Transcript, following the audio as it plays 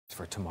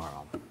for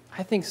tomorrow?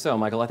 I think so,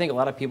 Michael. I think a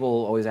lot of people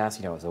always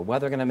ask, is the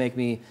weather going to make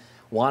me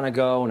want to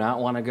go, not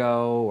want to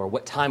go, or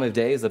what time of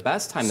day is the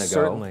best time to go?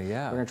 Certainly,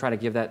 yeah. We're going to try to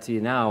give that to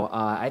you now.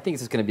 I think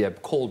it's going to be a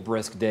cold,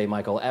 brisk day,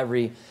 Michael.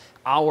 Every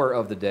hour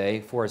of the day.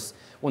 Of course,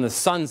 when the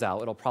sun's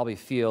out, it'll probably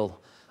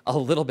feel a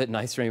little bit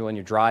nicer maybe when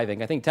you're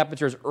driving. I think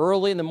temperatures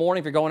early in the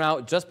morning, if you're going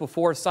out just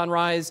before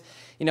sunrise,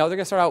 they're going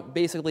to start out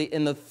basically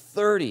in the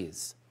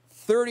 30s.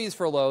 30s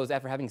for lows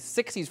after having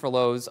 60s for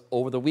lows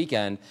over the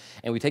weekend.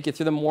 And we take you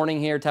through the morning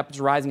here,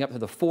 temperature rising up to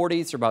the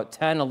 40s for about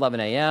 10, 11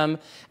 a.m.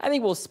 I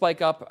think we'll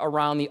spike up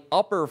around the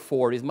upper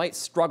 40s, might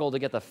struggle to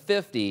get the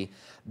 50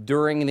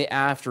 during the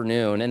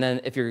afternoon. And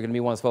then if you're going to be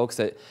one of those folks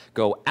that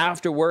go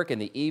after work in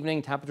the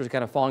evening, temperatures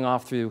kind of falling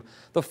off through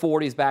the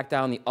 40s, back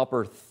down the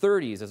upper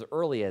 30s as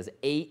early as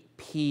 8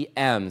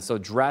 p.m. So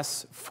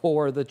dress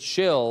for the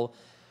chill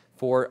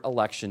for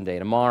Election Day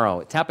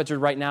tomorrow. Temperature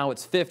right now,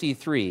 it's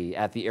 53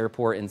 at the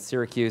airport in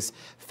Syracuse,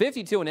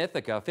 52 in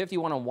Ithaca,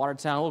 51 in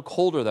Watertown. A little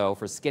colder, though,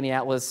 for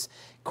Skaneateles,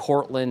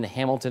 Cortland,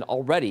 Hamilton,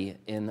 already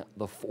in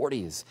the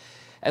 40s.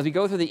 As we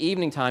go through the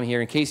evening time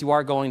here, in case you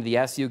are going to the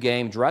SU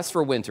game, dress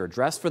for winter,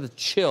 dress for the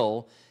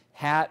chill,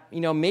 hat,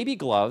 maybe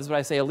gloves, but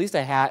I say at least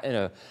a hat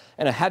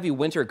and a heavy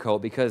winter coat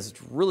because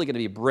it's really going to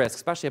be brisk,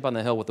 especially up on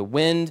the hill with the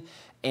wind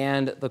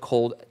and the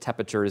cold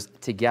temperatures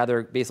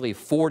together. Basically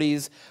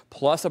 40s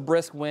plus a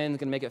brisk wind,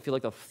 going to make it feel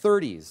like the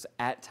 30s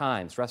at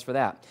times. Dress for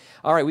that.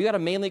 All right, we got a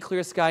mainly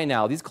clear sky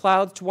now. These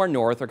clouds to our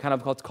north are kind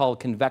of what's called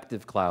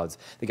convective clouds.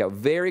 They got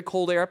very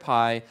cold air up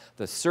high,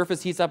 the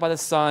surface heats up by the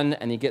sun,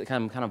 and you get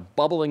kind of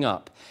bubbling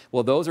up.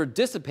 Well, those are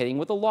dissipating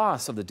with the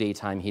loss of the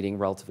daytime heating,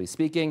 relatively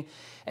speaking,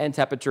 and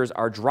temperatures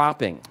are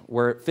dropping.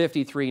 We're at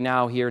 53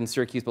 now here in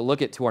Syracuse, but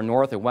look at to our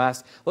north and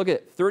west. Look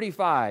at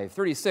 35,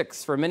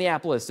 36 for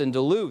Minneapolis and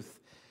Duluth.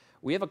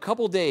 We have a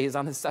couple days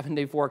on the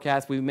 7-day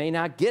forecast. We may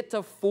not get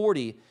to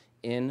 40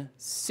 in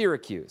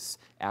Syracuse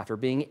after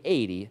being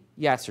 80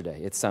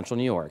 yesterday. It's central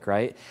New York,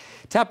 right?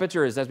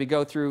 Temperatures as we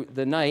go through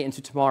the night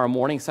into tomorrow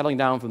morning, settling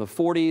down from the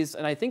 40s.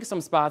 And I think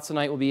some spots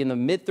tonight will be in the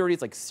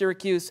mid-30s like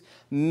Syracuse.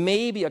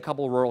 Maybe a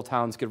couple rural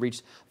towns could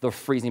reach the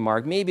freezing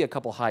mark, maybe a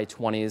couple high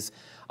 20s.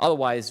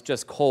 Otherwise,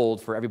 just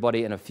cold for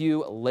everybody and a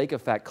few lake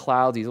effect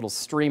clouds, these little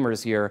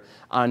streamers here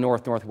on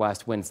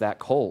north-northwest winds that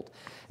cold.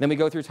 And then we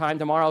go through time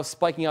tomorrow,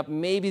 spiking up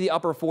maybe the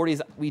upper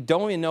 40s. We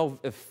don't even know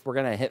if we're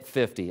going to hit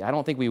 50. I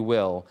don't think we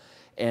will.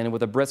 And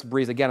with a brisk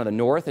breeze again in the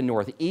north and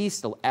northeast,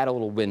 it'll add a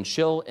little wind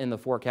chill in the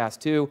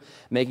forecast too,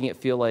 making it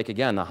feel like,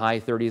 again, the high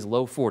 30s,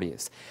 low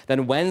 40s.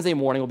 Then Wednesday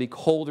morning will be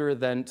colder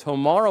than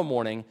tomorrow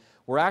morning.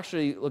 We're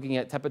actually looking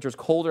at temperatures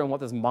colder than what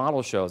this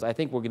model shows. I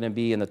think we're going to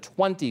be in the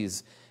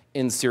 20s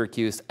in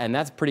Syracuse, and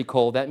that's pretty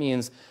cold. That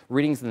means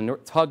readings in the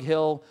Tug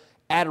Hill,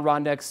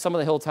 Adirondacks, some of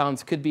the hill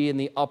towns could be in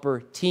the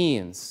upper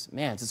teens.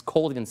 Man, it's just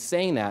cold even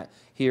saying that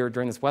here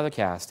during this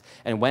weathercast.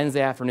 And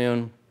Wednesday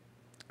afternoon,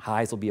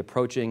 highs will be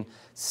approaching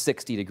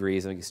 60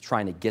 degrees, and he's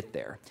trying to get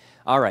there.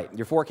 All right,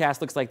 your forecast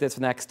looks like this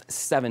for the next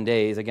 7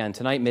 days. Again,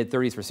 tonight,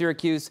 mid-30s for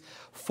Syracuse,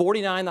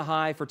 49 the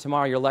high for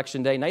tomorrow, your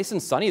Election Day. Nice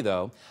and sunny,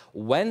 though.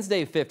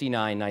 Wednesday,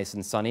 59, nice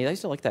and sunny. I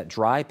used to like that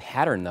dry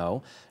pattern,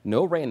 though.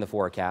 No rain in the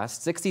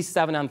forecast.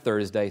 67 on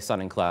Thursday, sun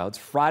and clouds.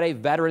 Friday,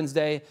 Veterans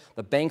Day.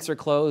 The banks are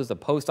closed. The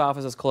post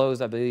office is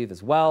closed, I believe,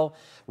 as well.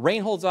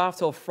 Rain holds off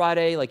till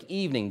Friday, like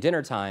evening,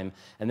 dinner time,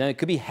 and then it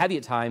could be heavy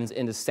at times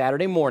into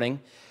Saturday morning.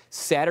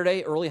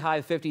 Saturday, early high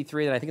of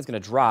 53, then I think it's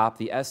going to drop.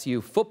 The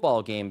SU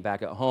football game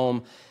back at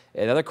home.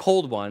 Another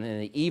cold one in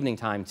the evening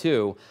time,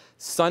 too.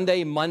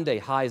 Sunday, Monday,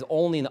 highs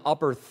only in the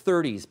upper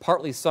 30s.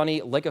 Partly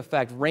sunny, lake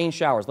effect rain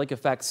showers, lake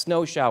effect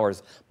snow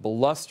showers,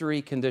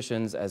 blustery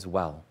conditions as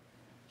well.